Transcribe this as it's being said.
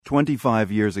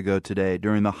25 years ago today,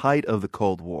 during the height of the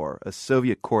Cold War, a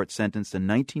Soviet court sentenced a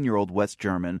 19-year-old West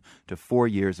German to 4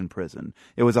 years in prison.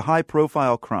 It was a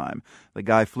high-profile crime. The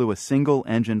guy flew a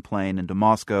single-engine plane into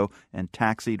Moscow and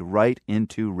taxied right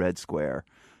into Red Square.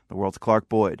 The World's Clark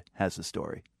Boyd has the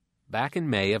story. Back in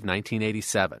May of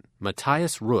 1987,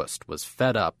 Mathias Rust was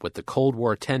fed up with the Cold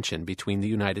War tension between the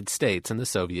United States and the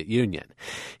Soviet Union.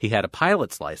 He had a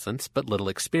pilot's license but little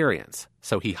experience,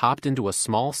 so he hopped into a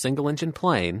small single-engine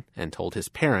plane and told his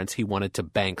parents he wanted to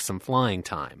bank some flying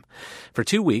time. For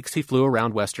 2 weeks, he flew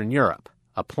around Western Europe.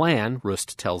 A plan,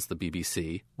 Rust tells the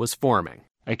BBC, was forming.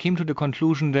 I came to the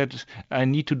conclusion that I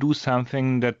need to do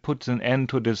something that puts an end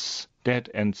to this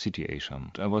dead-end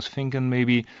situation. I was thinking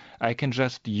maybe I can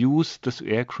just use this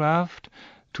aircraft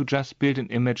to just build an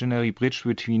imaginary bridge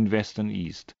between West and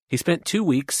East. He spent 2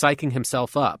 weeks psyching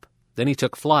himself up. Then he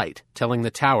took flight, telling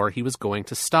the tower he was going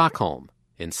to Stockholm.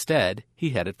 Instead, he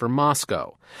headed for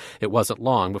Moscow. It wasn't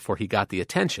long before he got the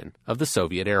attention of the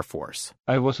Soviet Air Force.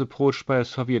 I was approached by a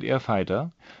Soviet air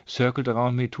fighter, circled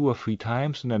around me 2 or 3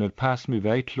 times, and then it passed me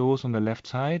very close on the left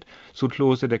side, so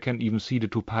close that I can even see the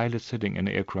 2 pilots sitting in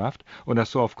the aircraft, and I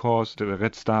saw, of course, the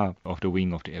red star of the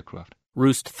wing of the aircraft.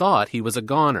 Rust thought he was a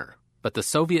goner, but the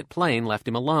Soviet plane left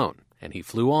him alone, and he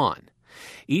flew on.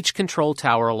 Each control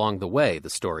tower along the way,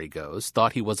 the story goes,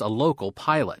 thought he was a local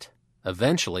pilot.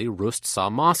 Eventually, Rust saw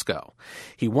Moscow.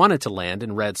 He wanted to land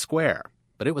in Red Square,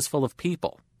 but it was full of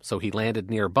people, so he landed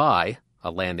nearby, a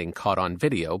landing caught on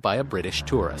video by a British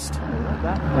tourist.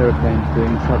 That aeroplane's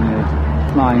doing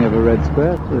suddenly flying over Red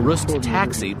Square. Rust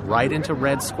taxied right into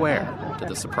Red Square, to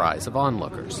the surprise of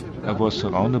onlookers. I was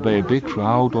surrounded by a big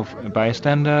crowd of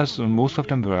bystanders, and most of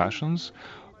them were Russians.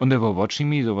 And they were watching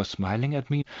me, they were smiling at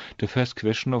me. The first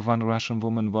question of one Russian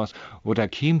woman was what I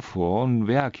came for and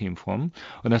where I came from.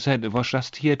 And I said it was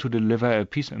just here to deliver a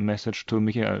peace message to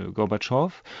Mikhail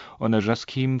Gorbachev, and I just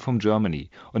came from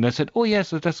Germany. And I said, oh yes,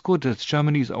 that's good,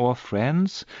 Germany is our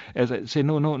friends. As I said,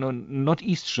 no, not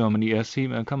East Germany, I see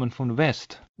I'm coming from the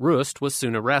West. Rust was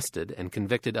soon arrested and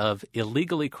convicted of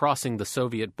illegally crossing the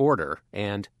Soviet border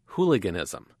and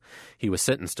hooliganism. He was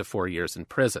sentenced to 4 years in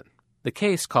prison. The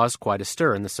case caused quite a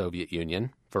stir in the Soviet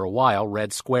Union. For a while,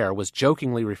 Red Square was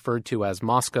jokingly referred to as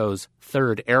Moscow's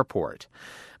third airport.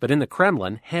 But in the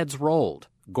Kremlin, heads rolled.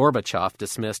 Gorbachev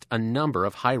dismissed a number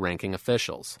of high-ranking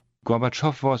officials.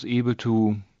 Gorbachev was able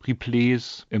to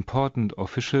replace important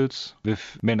officials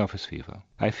with men of his favor.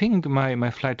 I think my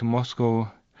flight to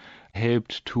Moscow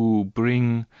helped to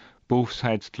bring both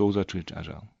sides closer to each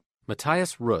other.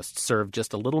 Mathias Rust served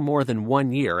just a little more than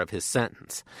 1 year of his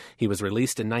sentence. He was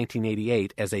released in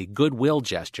 1988 as a goodwill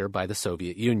gesture by the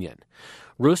Soviet Union.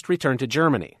 Rust returned to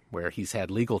Germany, where he's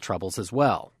had legal troubles as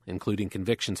well, including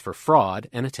convictions for fraud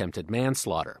and attempted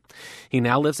manslaughter. He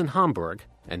now lives in Hamburg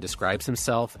and describes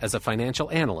himself as a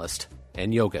financial analyst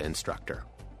and yoga instructor.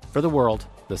 For The World,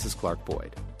 this is Clark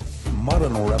Boyd.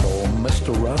 Modern rebel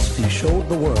Mr. Rust, he showed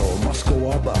the world Moscow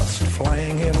or bust,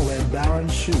 flying in red baron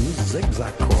shoes,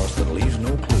 zigzag cross that leaves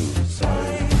no clues.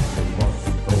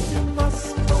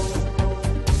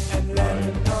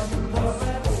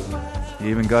 He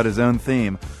even got his own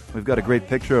theme. We've got a great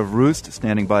picture of Rust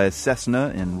standing by a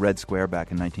Cessna in Red Square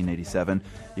back in 1987.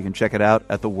 You can check it out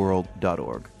at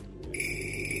theworld.org.